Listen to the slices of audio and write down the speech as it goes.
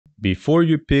Before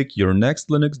you pick your next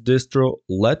Linux distro,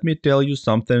 let me tell you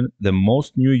something that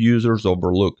most new users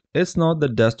overlook. It's not the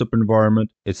desktop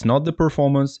environment, it's not the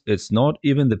performance, it's not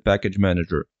even the package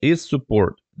manager. It's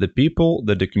support, the people,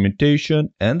 the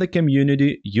documentation, and the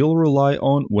community you'll rely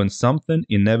on when something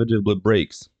inevitably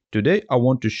breaks. Today I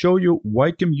want to show you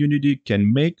why community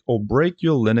can make or break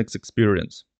your Linux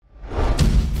experience.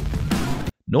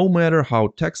 No matter how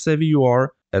tech-savvy you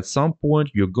are, at some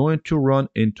point you're going to run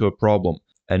into a problem.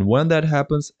 And when that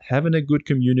happens, having a good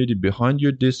community behind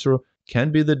your distro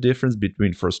can be the difference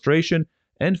between frustration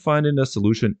and finding a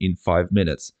solution in 5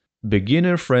 minutes.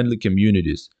 Beginner-friendly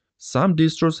communities. Some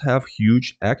distros have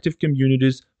huge active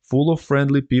communities full of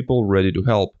friendly people ready to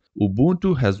help.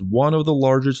 Ubuntu has one of the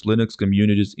largest Linux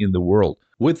communities in the world,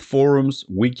 with forums,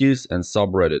 wikis, and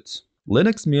subreddits.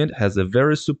 Linux Mint has a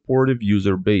very supportive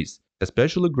user base,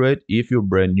 especially great if you're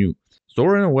brand new.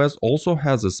 Zorin OS also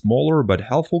has a smaller but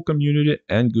helpful community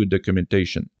and good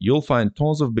documentation. You'll find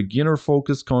tons of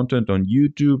beginner-focused content on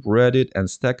YouTube, Reddit, and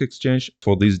Stack Exchange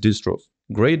for these distros.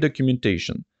 Great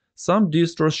documentation. Some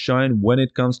distros shine when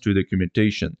it comes to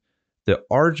documentation. The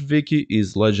Arch Wiki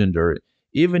is legendary.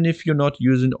 Even if you're not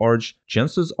using Arch,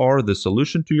 chances are the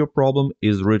solution to your problem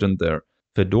is written there.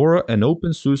 Fedora and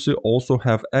OpenSUSE also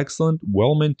have excellent,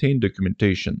 well-maintained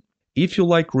documentation. If you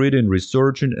like reading,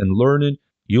 researching, and learning,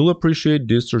 you'll appreciate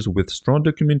distros with strong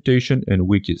documentation and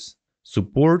wikis.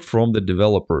 Support from the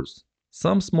developers.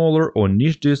 Some smaller or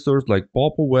niche distros like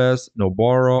Pop! OS,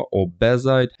 Nobara, or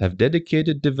Bazzite have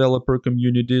dedicated developer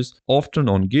communities, often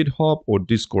on GitHub or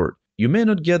Discord. You may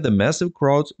not get the massive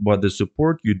crowds, but the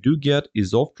support you do get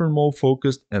is often more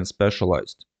focused and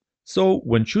specialized. So,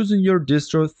 when choosing your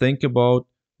distro, think about: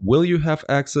 will you have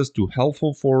access to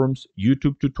helpful forums,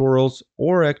 YouTube tutorials,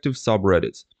 or active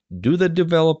subreddits? Do the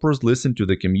developers listen to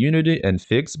the community and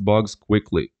fix bugs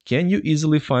quickly? Can you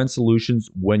easily find solutions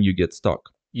when you get stuck?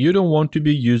 You don't want to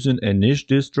be using a niche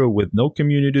distro with no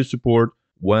community support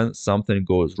when something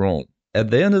goes wrong.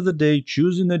 At the end of the day,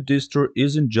 choosing a distro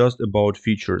isn't just about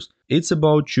features. It's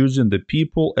about choosing the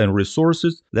people and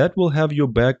resources that will have your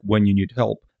back when you need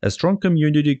help. A strong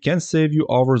community can save you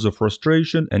hours of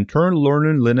frustration and turn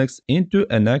learning Linux into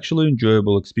an actually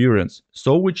enjoyable experience.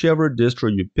 So whichever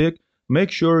distro you pick,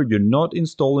 make sure you're not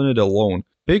installing it alone.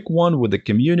 Pick one with a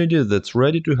community that's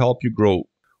ready to help you grow.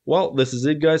 Well, this is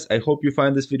it, guys. I hope you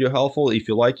find this video helpful. If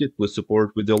you like it, please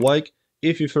support with a like.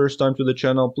 If you're first time to the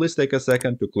channel, please take a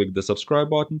second to click the subscribe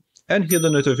button and hit the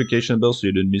notification bell so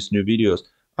you don't miss new videos.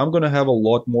 I'm gonna have a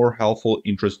lot more helpful,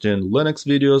 interesting Linux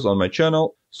videos on my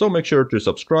channel, so make sure to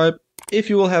subscribe. If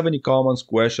you will have any comments,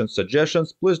 questions,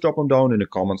 suggestions, please drop them down in the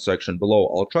comment section below.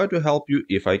 I'll try to help you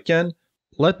if I can.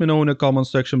 Let me know in the comment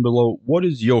section below what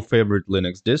is your favorite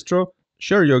Linux distro.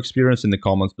 Share your experience in the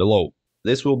comments below.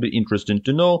 This will be interesting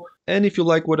to know, and if you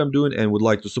like what I'm doing and would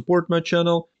like to support my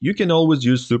channel, you can always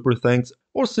use super thanks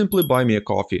or simply buy me a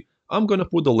coffee. I'm gonna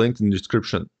put the link in the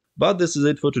description. But this is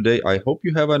it for today. I hope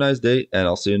you have a nice day and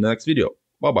I'll see you in the next video.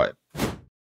 Bye bye.